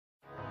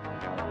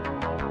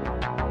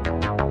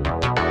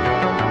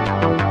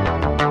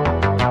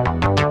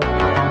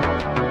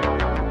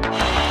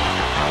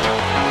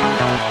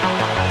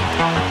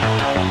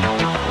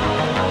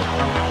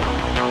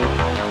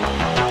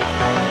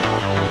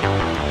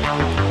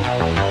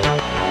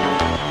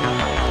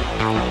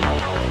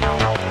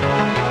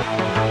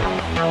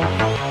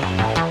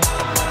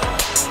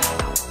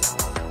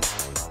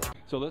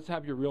So let's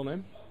have your real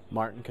name.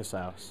 Martin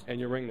Casals. And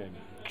your ring name.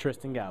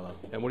 Tristan Gallo.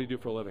 And what do you do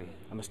for a living?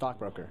 I'm a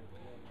stockbroker.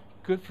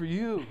 Good for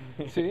you.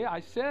 See,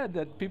 I said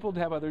that people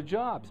have other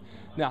jobs.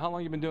 Now, how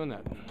long have you been doing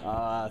that?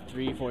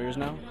 3-4 years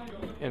now.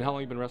 And how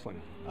long have you been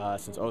wrestling?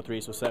 Since '03,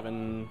 so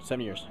seven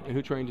years. And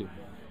who trained you?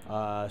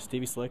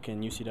 Stevie Slick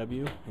in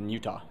UCW in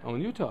Utah. Oh,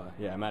 in Utah.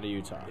 Yeah, I'm out of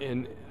Utah.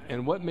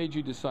 And what made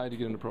you decide to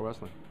get into pro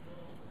wrestling?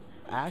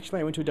 Actually,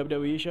 I went to a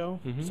WWE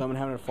show. Someone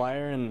had a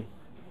flyer, and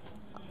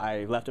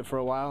I left it for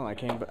a while,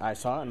 and I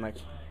saw it, and like,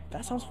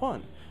 that sounds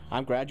fun.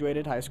 I'm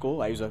graduated high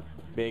school. I was a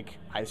big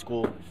high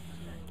school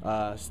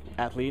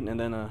athlete, and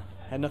then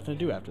had nothing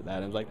to do after that.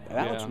 And I was like,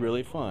 that looks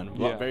really fun.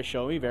 Yeah. Very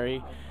showy,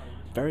 very,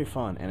 very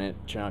fun, and it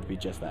turned out to be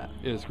just that.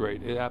 It is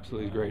great. It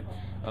absolutely is great.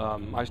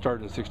 I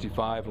started in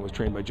 '65 and was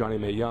trained by Johnny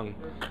Mae Young,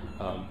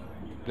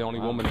 the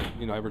only woman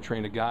that ever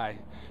trained a guy.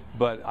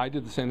 But I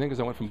did the same thing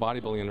because I went from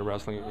bodybuilding into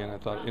wrestling, and I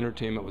thought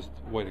entertainment was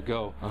the way to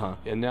go.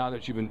 And now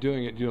that you've been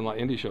doing it, doing a lot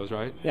of indie shows,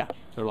 right? Yeah.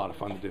 They're a lot of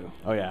fun to do.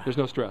 Oh, yeah. There's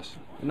no stress.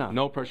 No.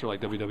 No pressure like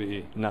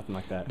WWE. Nothing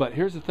like that. But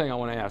here's the thing I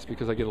want to ask,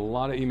 because I get a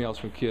lot of emails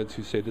from kids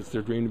who say that's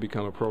their dream to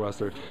become a pro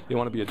wrestler. They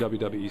want to be a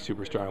WWE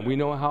superstar. And we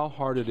know how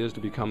hard it is to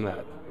become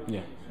that.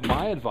 Yeah.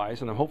 My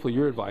advice, and hopefully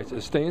your advice,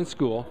 is stay in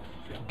school,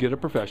 get a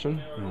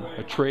profession,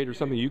 a trade or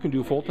something you can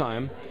do full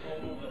time.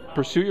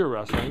 Pursue your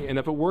wrestling, and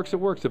if it works, it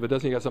works. If it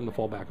doesn't, you got something to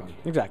fall back on.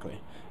 Exactly.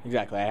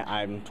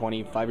 I'm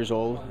 25 years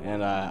old,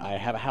 and I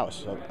have a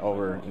house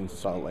over in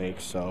Salt Lake.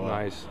 So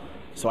nice.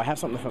 So I have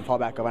something to fall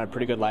back on. I have a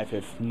pretty good life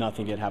if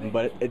nothing did happen,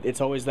 but it's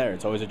always there.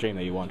 It's always a dream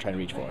that you want to try to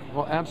reach for.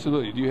 Well,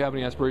 absolutely. Do you have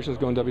any aspirations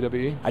going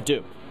WWE? I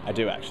do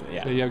actually.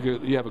 Yeah.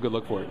 You have a good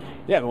look for it.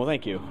 Yeah. Well,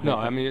 thank you. No,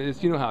 I mean,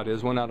 you know how it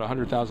is. 1 out of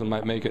 100,000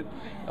 might make it,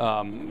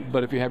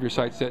 but if you have your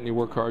sights set and you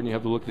work hard and you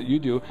have the look that you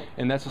do,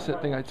 and that's the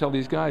thing I tell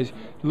these guys: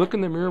 look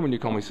in the mirror when you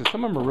call me. So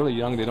some of them are really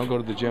young. They don't go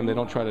to the gym. They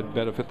don't try to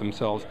benefit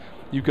themselves.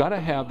 You got to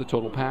have the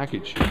total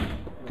package.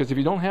 Because if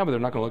you don't have it, they're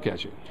not going to look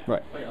at you.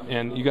 Right.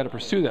 And you got to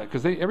pursue that,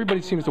 because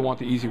everybody seems to want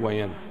the easy way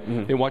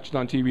in. They watch it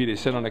on TV, they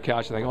sit on the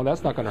couch and think, oh,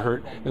 that's not going to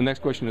hurt. The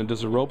next question is,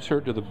 does the ropes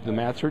hurt? Do the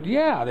mats hurt?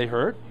 Yeah, they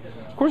hurt.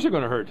 Of course they're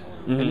going to hurt.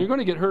 And you're going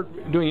to get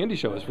hurt doing indie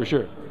shows, for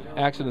sure.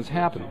 Accidents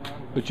happen,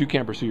 but you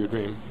can't pursue your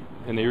dream.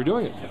 And you're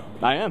doing it.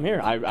 I am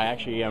here. I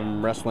actually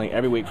am wrestling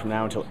every week from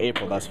now until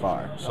April thus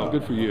far. So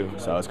good for you.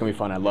 So it's going to be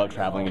fun. I love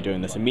traveling and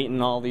doing this. And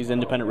meeting all these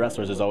independent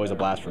wrestlers is always a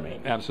blast for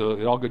me.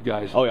 Absolutely. All good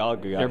guys. Oh, yeah, all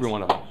good guys. Every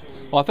one of them.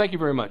 Well, thank you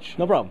very much.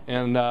 No problem.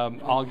 And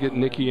I'll get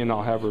Nikki and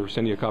I'll have her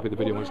send you a copy of the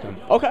video when it's done.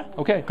 Okay.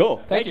 Okay.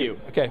 Cool. Thank you.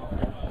 Okay.